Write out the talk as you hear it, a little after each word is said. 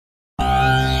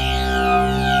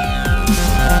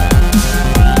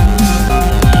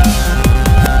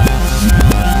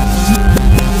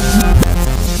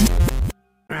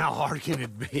hard can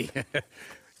it be?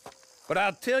 But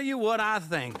I'll tell you what I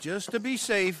think, just to be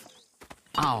safe,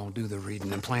 I'll do the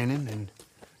reading and planning, and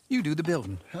you do the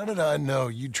building. How did I know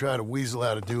you'd try to weasel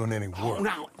out of doing any work? Oh,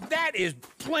 now, that is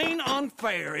plain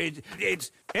unfair.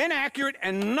 It's inaccurate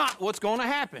and not what's going to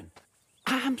happen.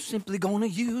 I'm simply going to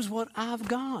use what I've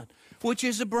got, which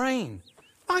is a brain.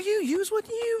 While you use what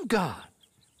you've got,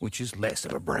 which is less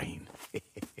of a brain.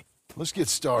 Let's get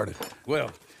started.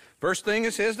 Well, first thing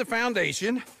it says the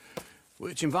foundation,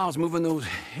 which involves moving those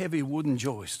heavy wooden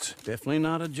joists. Definitely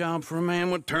not a job for a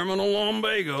man with terminal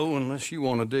lumbago unless you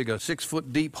want to dig a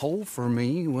 6-foot deep hole for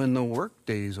me when the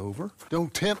workday's over.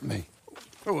 Don't tempt me.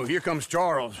 Oh, here comes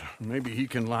Charles. Maybe he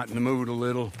can lighten the mood a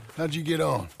little. How'd you get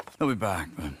on? He'll be back,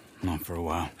 but not for a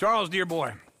while. Charles, dear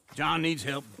boy, John needs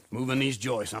help moving these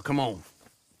joists. Now, come on.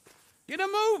 Get a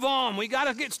move on. We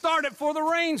gotta get started before the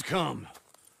rains come.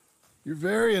 You're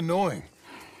very annoying.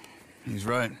 He's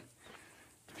right.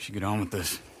 We should get on with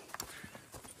this.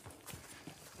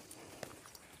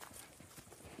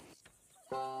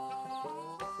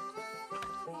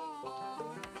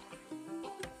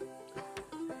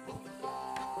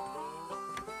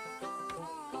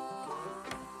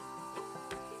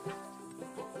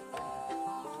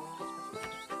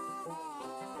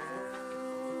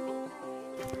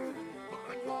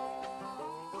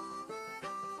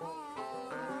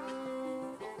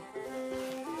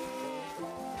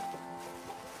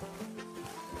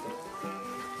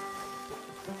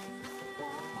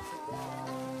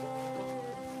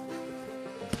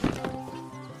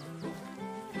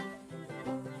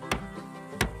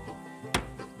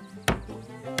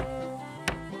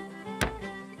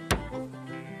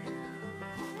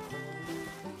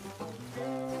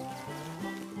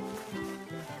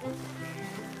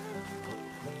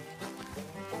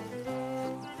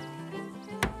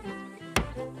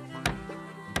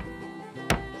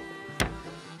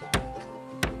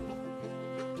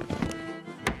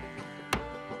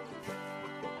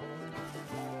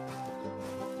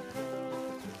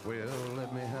 Well,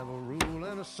 let me have a rule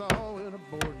and a saw and a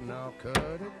board and I'll cut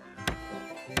it.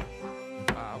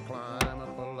 I'll climb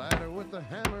up a ladder with a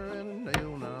hammer and a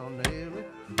nail and I'll nail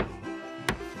it.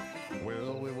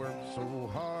 Well, we worked so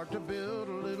hard to build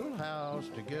a little house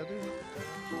together.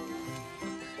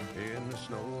 In the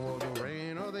snow or the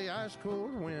rain or the ice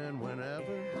cold wind,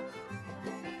 whenever.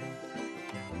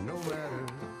 No matter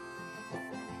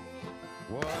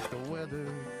what the weather,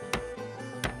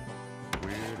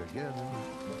 we're together.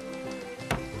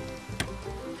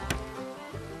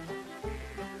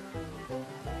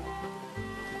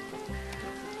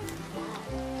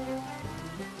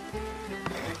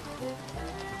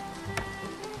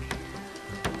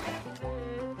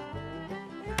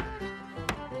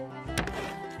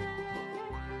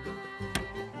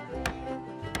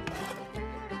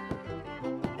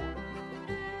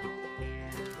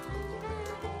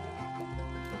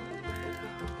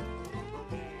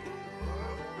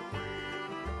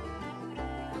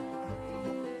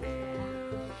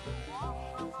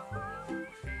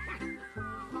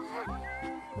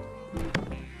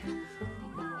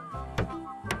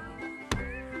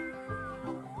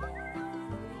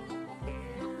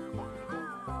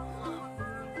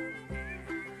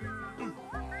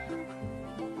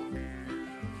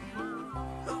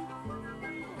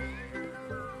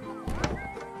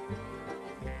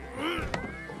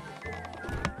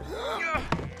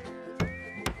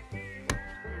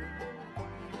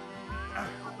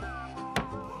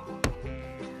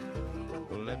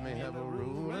 Let me have a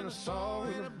rule and a saw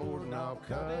and a board and I'll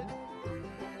cut it.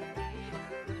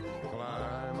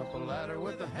 Climb up a ladder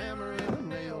with a hammer and a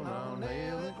nail and I'll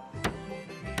nail it.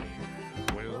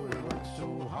 Well, we worked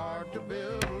so hard to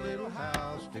build a little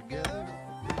house together.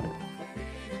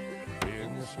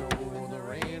 In the snow or the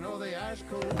rain or the ice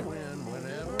cold wind,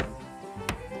 whenever.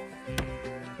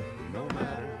 No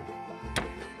matter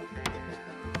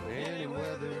any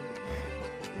weather,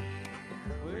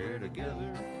 we're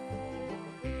together.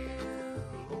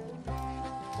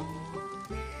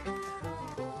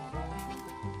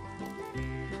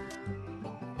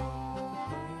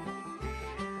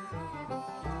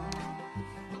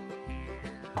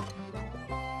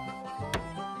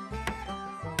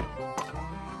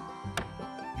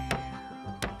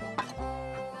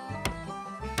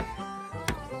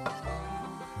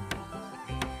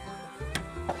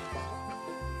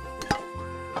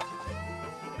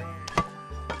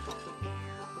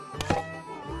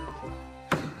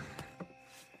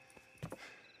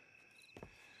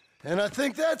 And I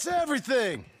think that's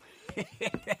everything.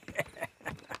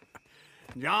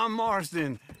 John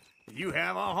Marston, you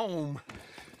have a home.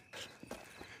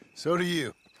 So do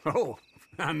you. Oh,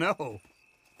 I know.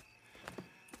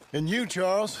 And you,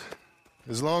 Charles,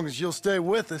 as long as you'll stay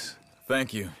with us.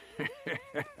 Thank you.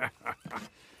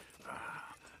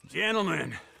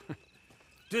 Gentlemen,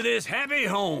 to this happy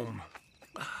home.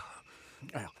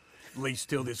 Well, at least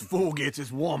till this fool gets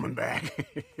his woman back.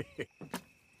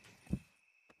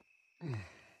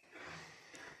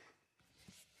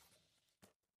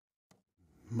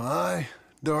 My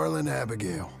darling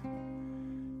Abigail,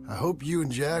 I hope you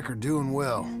and Jack are doing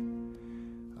well.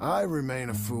 I remain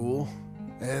a fool,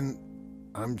 and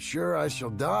I'm sure I shall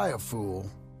die a fool.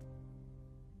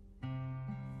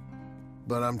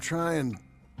 But I'm trying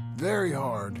very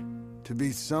hard to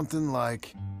be something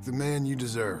like the man you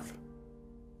deserve.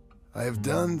 I have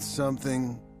done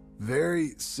something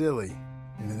very silly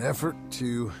in an effort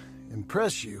to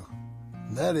impress you.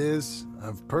 And that is,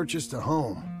 I've purchased a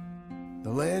home. The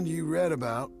land you read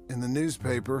about in the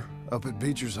newspaper up at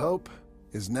Beecher's Hope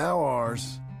is now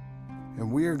ours,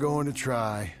 and we are going to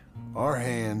try our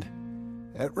hand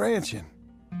at ranching.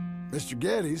 Mr.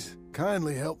 Geddes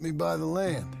kindly helped me buy the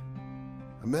land.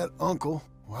 I met Uncle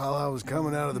while I was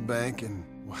coming out of the bank, and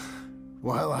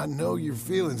while I know your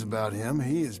feelings about him,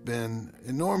 he has been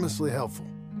enormously helpful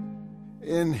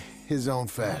in his own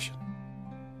fashion.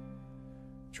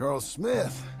 Charles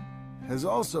Smith has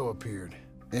also appeared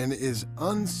and is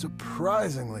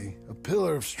unsurprisingly a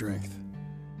pillar of strength.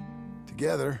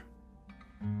 Together,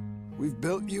 we've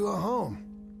built you a home.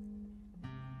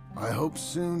 I hope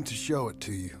soon to show it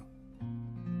to you.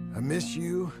 I miss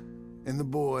you and the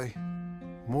boy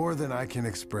more than I can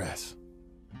express.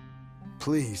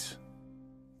 Please,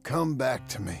 come back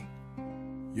to me.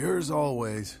 Yours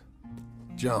always,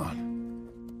 John.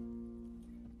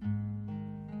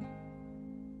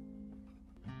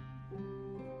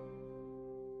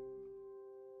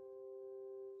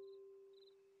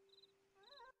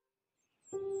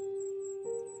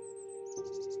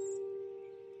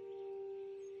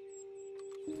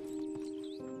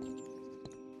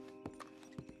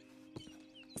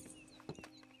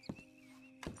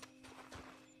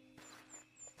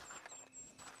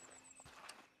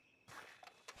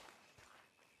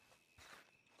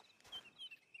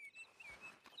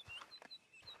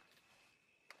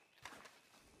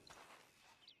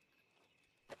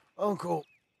 Uncle,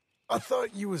 I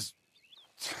thought you was...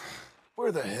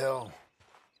 Where the hell?